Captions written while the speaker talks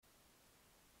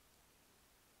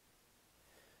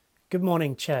Good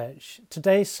morning, church.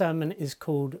 Today's sermon is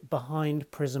called Behind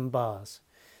Prison Bars.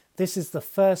 This is the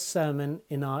first sermon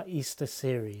in our Easter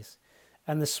series,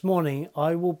 and this morning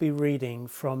I will be reading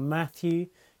from Matthew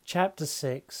chapter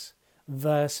 6,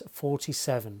 verse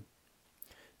 47.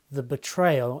 The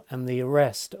betrayal and the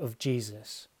arrest of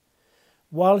Jesus.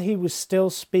 While he was still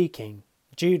speaking,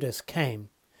 Judas came,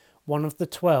 one of the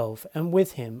 12, and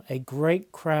with him a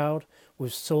great crowd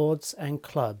with swords and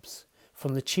clubs,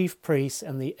 from the chief priests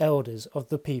and the elders of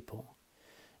the people.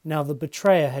 Now the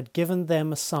betrayer had given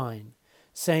them a sign,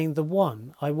 saying, "The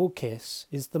one I will kiss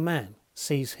is the man,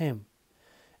 seize him."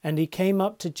 And he came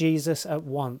up to Jesus at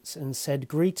once and said,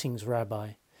 "Greetings,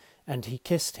 Rabbi," and he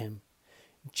kissed him.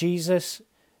 Jesus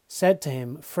said to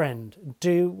him, "Friend,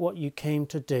 do what you came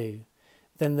to do."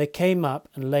 Then they came up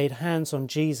and laid hands on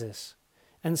Jesus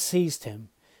and seized him.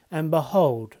 And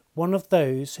behold, one of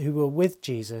those who were with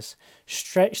Jesus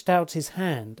stretched out his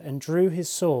hand and drew his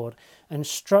sword and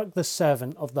struck the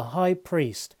servant of the high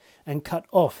priest and cut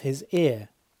off his ear.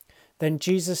 Then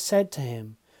Jesus said to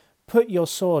him, "Put your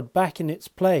sword back in its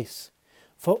place,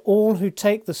 for all who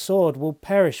take the sword will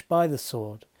perish by the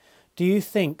sword. Do you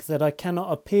think that I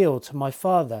cannot appeal to my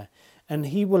Father, and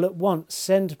he will at once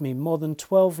send me more than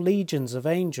 12 legions of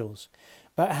angels?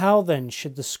 But how then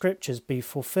should the scriptures be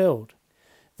fulfilled,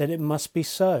 that it must be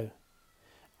so?"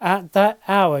 At that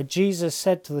hour Jesus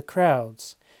said to the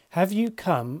crowds, "Have you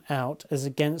come out as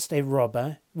against a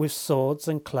robber with swords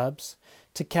and clubs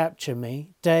to capture me?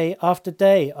 Day after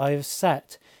day I have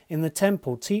sat in the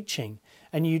temple teaching,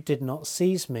 and you did not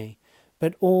seize me.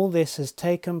 But all this has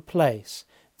taken place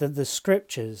that the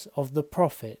scriptures of the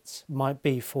prophets might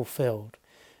be fulfilled."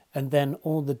 And then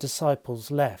all the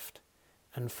disciples left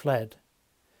and fled.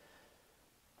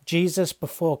 Jesus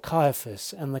before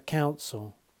Caiaphas and the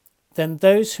council. Then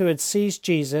those who had seized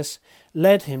Jesus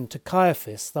led him to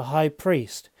Caiaphas the high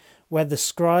priest, where the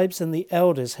scribes and the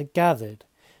elders had gathered,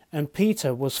 and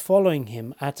Peter was following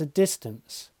him at a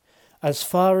distance, as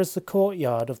far as the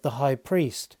courtyard of the high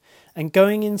priest, and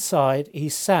going inside he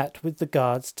sat with the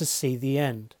guards to see the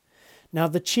end. Now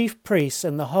the chief priests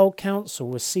and the whole council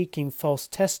were seeking false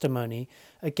testimony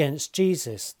against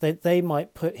Jesus, that they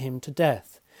might put him to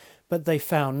death. But they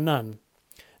found none.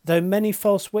 Though many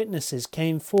false witnesses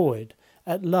came forward,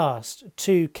 at last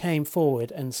 2 came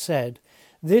forward and said,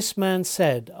 "This man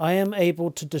said, I am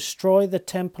able to destroy the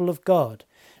temple of God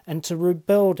and to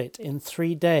rebuild it in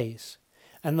 3 days.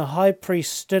 And the high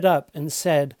priest stood up and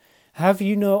said, "Have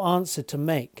you no answer to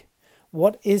make?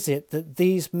 What is it that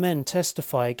these men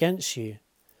testify against you?"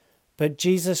 But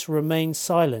Jesus remained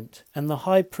silent, and the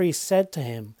high priest said to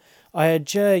him, "I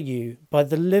adjure you by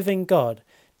the living God,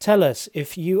 tell us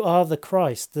if you are the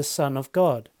Christ, the Son of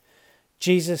God."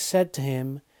 Jesus said to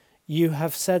him, "You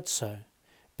have said so.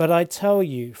 But I tell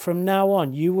you, from now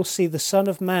on you will see the Son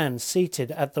of Man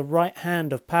seated at the right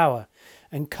hand of power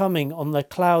and coming on the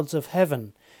clouds of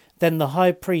heaven." Then the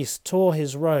high priest tore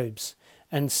his robes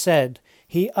and said,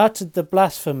 "He uttered the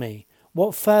blasphemy.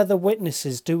 What further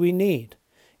witnesses do we need?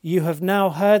 You have now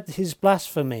heard his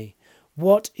blasphemy.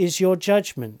 What is your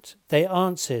judgment?" They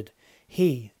answered,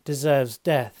 "He deserves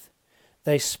death."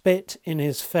 They spit in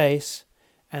his face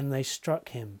and they struck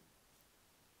him.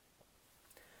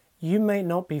 You may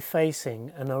not be facing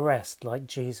an arrest like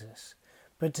Jesus,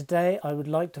 but today I would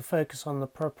like to focus on the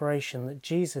preparation that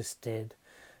Jesus did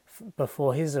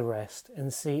before his arrest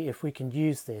and see if we can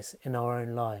use this in our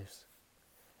own lives.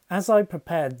 As I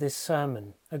prepared this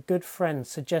sermon, a good friend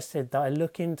suggested that I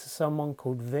look into someone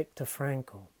called Viktor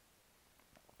Frankl.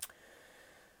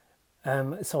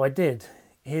 So I did.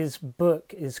 His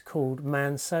book is called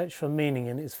Man's Search for Meaning,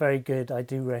 and it's very good. I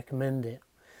do recommend it.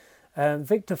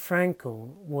 Viktor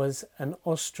Frankl was an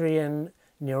Austrian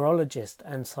neurologist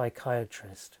and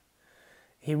psychiatrist.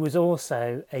 He was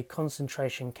also a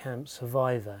concentration camp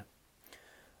survivor.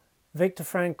 Viktor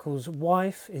Frankl's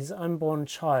wife, his unborn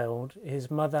child, his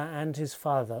mother and his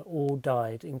father all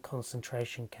died in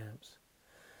concentration camps.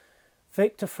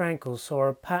 Viktor Frankl saw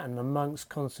a pattern amongst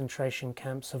concentration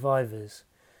camp survivors,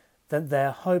 that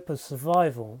their hope of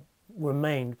survival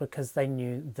remained because they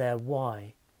knew their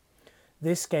why.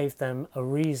 This gave them a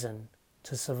reason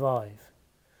to survive.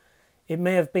 It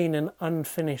may have been an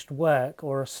unfinished work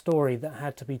or a story that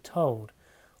had to be told,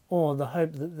 or the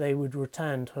hope that they would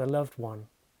return to a loved one.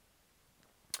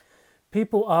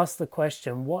 People ask the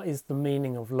question, what is the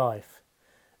meaning of life?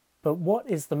 But what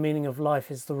is the meaning of life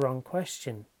is the wrong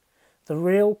question. The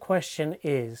real question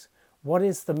is, what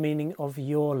is the meaning of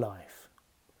your life?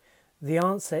 The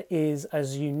answer is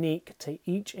as unique to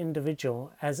each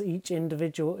individual as each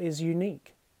individual is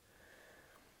unique.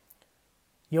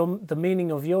 The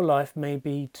meaning of your life may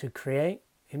be to create,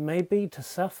 It may be to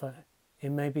suffer, it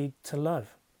may be to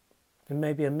love, it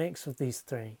may be a mix of these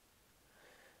three.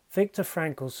 Viktor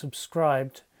Frankl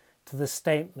subscribed to the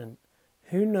statement,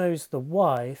 "Who knows the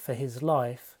why for his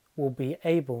life will be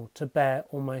able to bear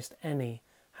almost any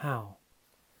how."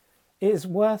 It is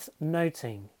worth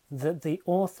noting that the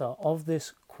author of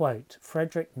this quote,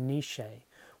 Friedrich Nietzsche,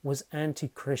 was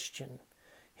anti-Christian.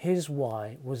 His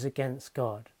why was against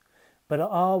God. But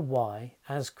our why,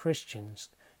 as Christians,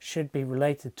 should be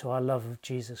related to our love of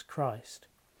Jesus Christ.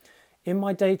 In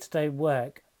my day-to-day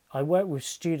work, I work with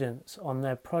students on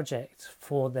their projects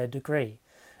for their degree.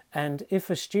 And if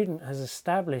a student has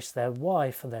established their why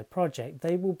for their project,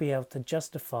 they will be able to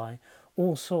justify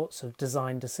all sorts of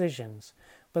design decisions.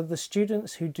 But the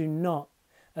students who do not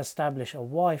establish a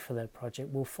why for their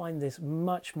project will find this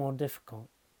much more difficult.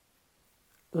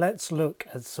 Let's look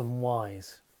at some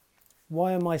whys.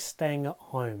 Why am I staying at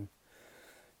home?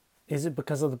 Is it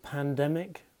because of the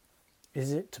pandemic?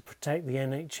 Is it to protect the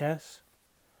NHS?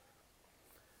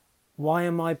 Why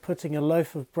am I putting a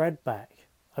loaf of bread back?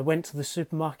 I went to the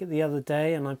supermarket the other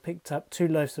day and I picked up 2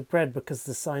 loaves of bread because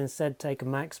the sign said take a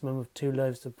maximum of 2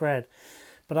 loaves of bread.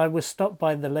 But I was stopped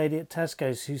by the lady at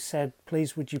Tesco's who said,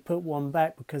 "Please would you put one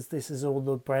back because this is all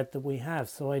the bread that we have."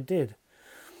 So I did.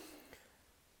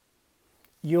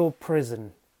 Your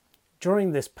prison.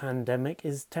 During this pandemic,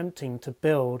 it's tempting to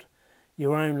build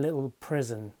your own little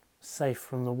prison, safe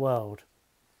from the world.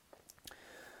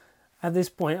 At this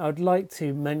point, I'd like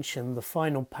to mention the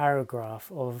final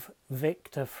paragraph of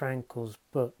Viktor Frankl's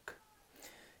book.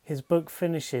 His book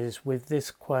finishes with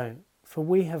this quote, "For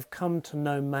we have come to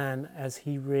know man as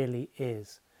he really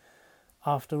is.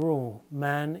 After all,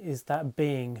 man is that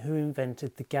being who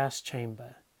invented the gas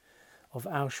chamber of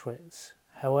Auschwitz.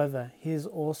 However, he is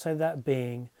also that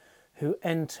being who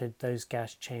entered those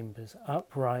gas chambers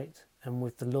upright and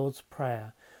with the Lord's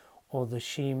Prayer or the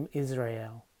Shem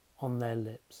Israel on their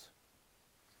lips."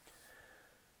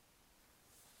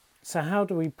 So how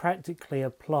do we practically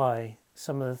apply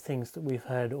some of the things that we've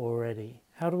heard already?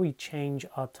 How do we change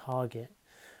our target?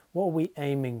 What are we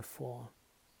aiming for?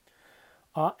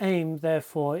 Our aim,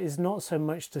 therefore, is not so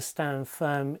much to stand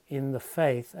firm in the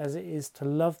faith as it is to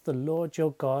love the Lord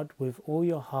your God with all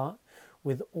your heart,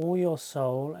 with all your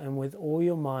soul, and with all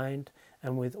your mind,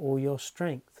 and with all your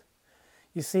strength.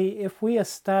 You see, if we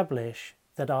establish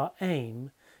that our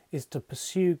aim is to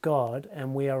pursue God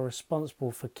and we are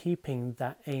responsible for keeping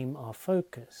that aim our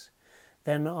focus,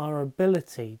 then our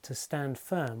ability to stand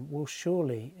firm will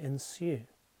surely ensue.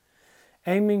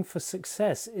 Aiming for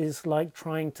success is like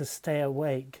trying to stay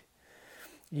awake.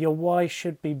 Your why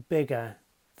should be bigger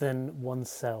than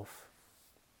oneself.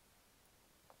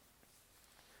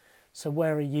 So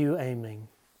where are you aiming?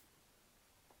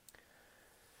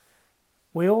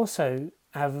 We also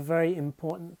have a very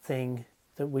important thing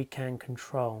that we can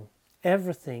control.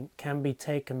 Everything can be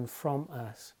taken from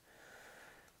us.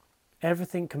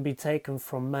 Everything can be taken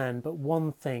from man, but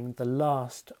one thing, the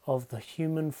last of the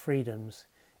human freedoms,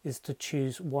 is to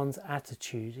choose one's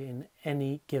attitude in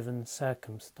any given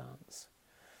circumstance.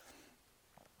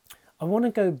 I want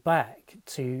to go back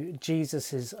to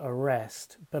Jesus'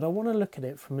 arrest, but I want to look at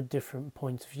it from a different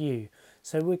point of view.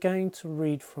 So we're going to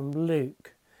read from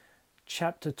Luke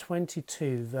chapter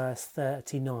 22, verse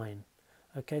 39.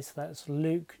 Okay, so that's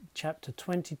Luke chapter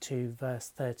 22, verse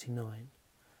 39.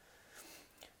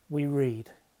 We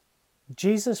read,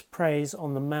 Jesus prays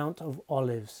on the Mount of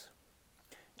Olives.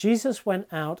 Jesus went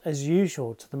out as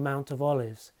usual to the Mount of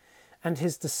Olives, and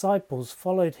his disciples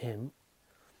followed him.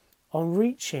 On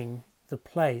reaching the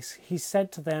place, he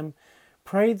said to them,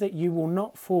 "Pray that you will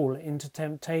not fall into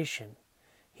temptation."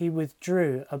 He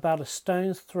withdrew about a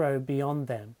stone's throw beyond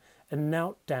them and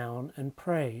knelt down and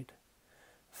prayed,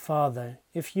 "Father,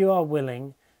 if you are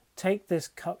willing, take this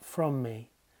cup from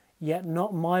me, yet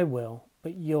not my will,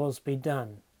 but yours be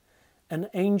done." An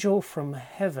angel from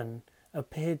heaven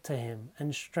appeared to him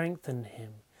and strengthened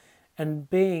him, and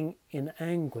being in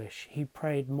anguish, he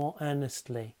prayed more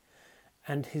earnestly,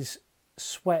 and his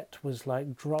sweat was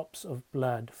like drops of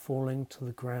blood falling to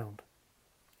the ground.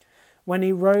 When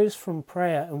he rose from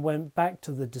prayer and went back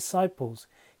to the disciples,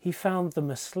 he found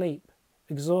them asleep,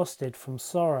 exhausted from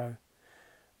sorrow.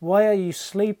 "Why are you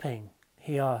sleeping?"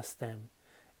 he asked them.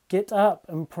 "Get up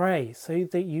and pray so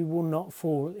that you will not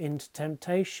fall into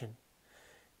temptation."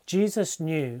 Jesus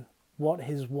knew what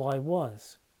his why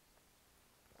was.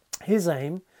 His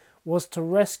aim was to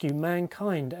rescue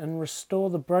mankind and restore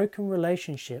the broken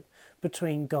relationship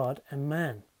between God and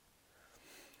man.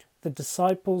 The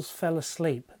disciples fell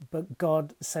asleep, but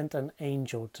God sent an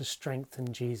angel to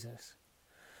strengthen Jesus.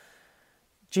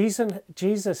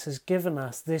 Jesus has given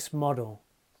us this model.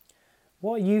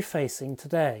 What are you facing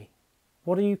today?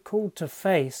 What are you called to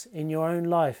face in your own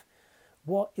life?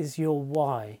 What is your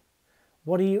why?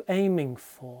 What are you aiming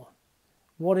for?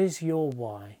 What is your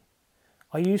why?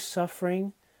 Are you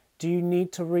suffering? Do you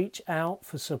need to reach out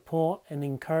for support and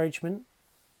encouragement?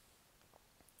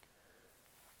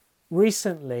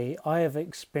 Recently, I have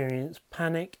experienced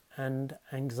panic and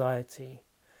anxiety.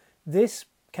 This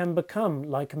can become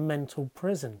like a mental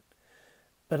prison,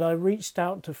 but I reached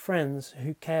out to friends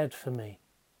who cared for me.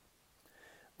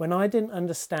 When I didn't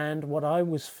understand what I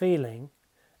was feeling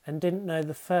and didn't know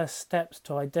the first steps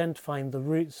to identifying the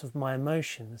roots of my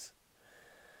emotions,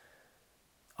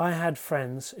 I had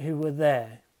friends who were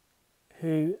there,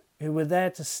 who were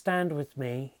there to stand with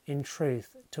me in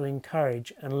truth, to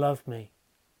encourage and love me.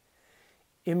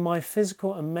 In my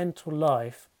physical and mental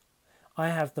life, I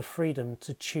have the freedom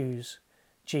to choose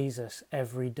Jesus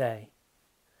every day.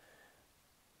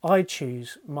 I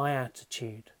choose my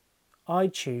attitude. I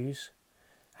choose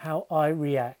how I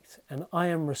react, and I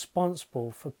am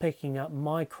responsible for picking up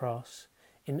my cross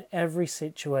in every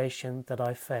situation that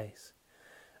I face,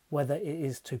 whether it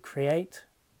is to create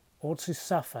or to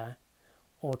suffer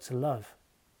or to love.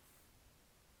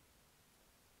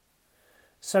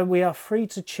 So we are free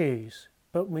to choose,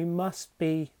 but we must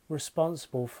be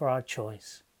responsible for our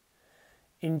choice.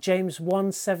 In James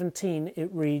 1:17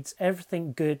 it reads,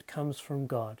 "Everything good comes from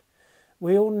God."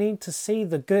 We all need to see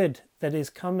the good that is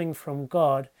coming from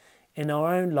God in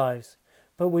our own lives,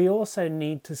 but we also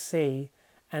need to see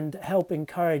and help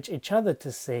encourage each other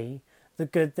to see the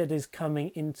good that is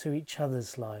coming into each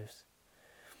other's lives.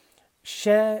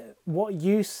 Share what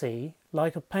you see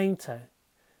like a painter,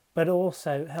 but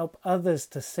also help others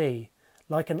to see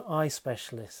like an eye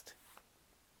specialist.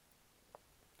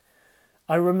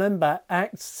 I remember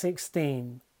Acts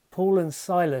 16. Paul and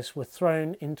Silas were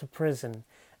thrown into prison,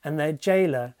 and their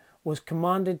jailer was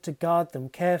commanded to guard them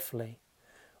carefully.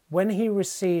 When he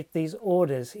received these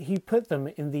orders, he put them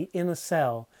in the inner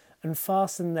cell and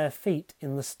fastened their feet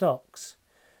in the stocks.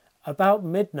 About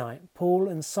midnight, Paul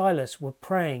and Silas were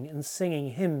praying and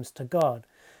singing hymns to God,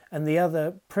 and the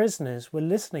other prisoners were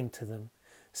listening to them.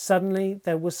 Suddenly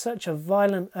there was such a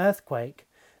violent earthquake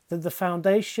that the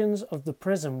foundations of the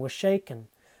prison were shaken.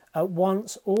 At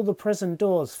once all the prison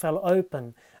doors fell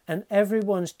open, and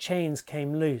everyone's chains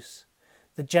came loose.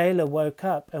 The jailer woke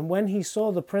up, and when he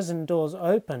saw the prison doors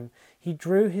open, he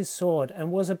drew his sword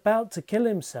and was about to kill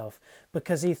himself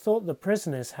because he thought the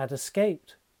prisoners had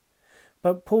escaped.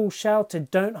 But Paul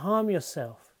shouted, "Don't harm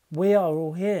yourself. We are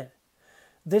all here."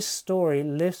 This story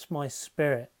lifts my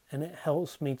spirit and it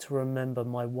helps me to remember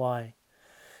my why.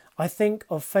 I think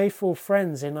of faithful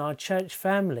friends in our church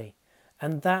family,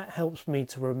 and that helps me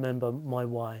to remember my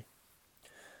why.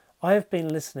 I have been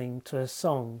listening to a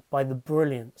song by The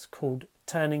Brilliants called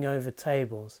 "Turning Over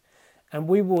Tables," and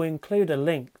we will include a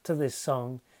link to this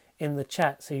song in the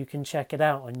chat so you can check it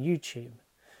out on YouTube.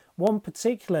 One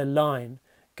particular line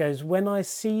goes, "When I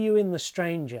see you in the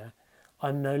stranger,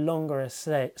 I'm no longer a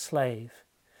slave."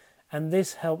 And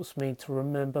this helps me to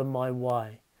remember my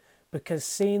why, because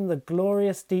seeing the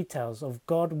glorious details of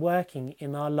God working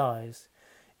in our lives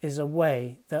is a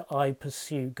way that I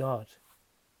pursue God.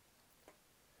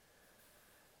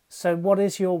 So what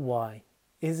is your why?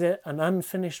 Is it an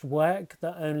unfinished work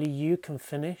that only you can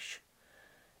finish?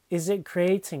 Is it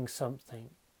creating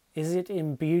something? Is it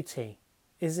in beauty?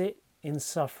 Is it in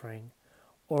suffering?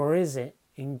 Or is it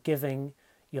in giving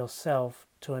yourself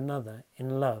to another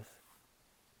in love?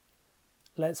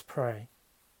 Let's pray.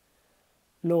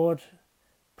 Lord,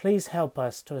 please help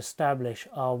us to establish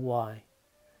our why.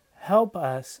 Help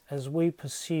us as we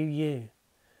pursue you.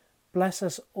 Bless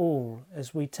us all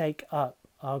as we take up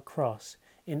our cross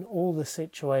in all the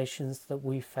situations that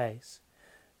we face.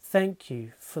 Thank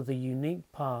you for the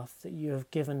unique path that you have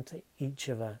given to each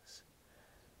of us.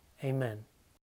 Amen.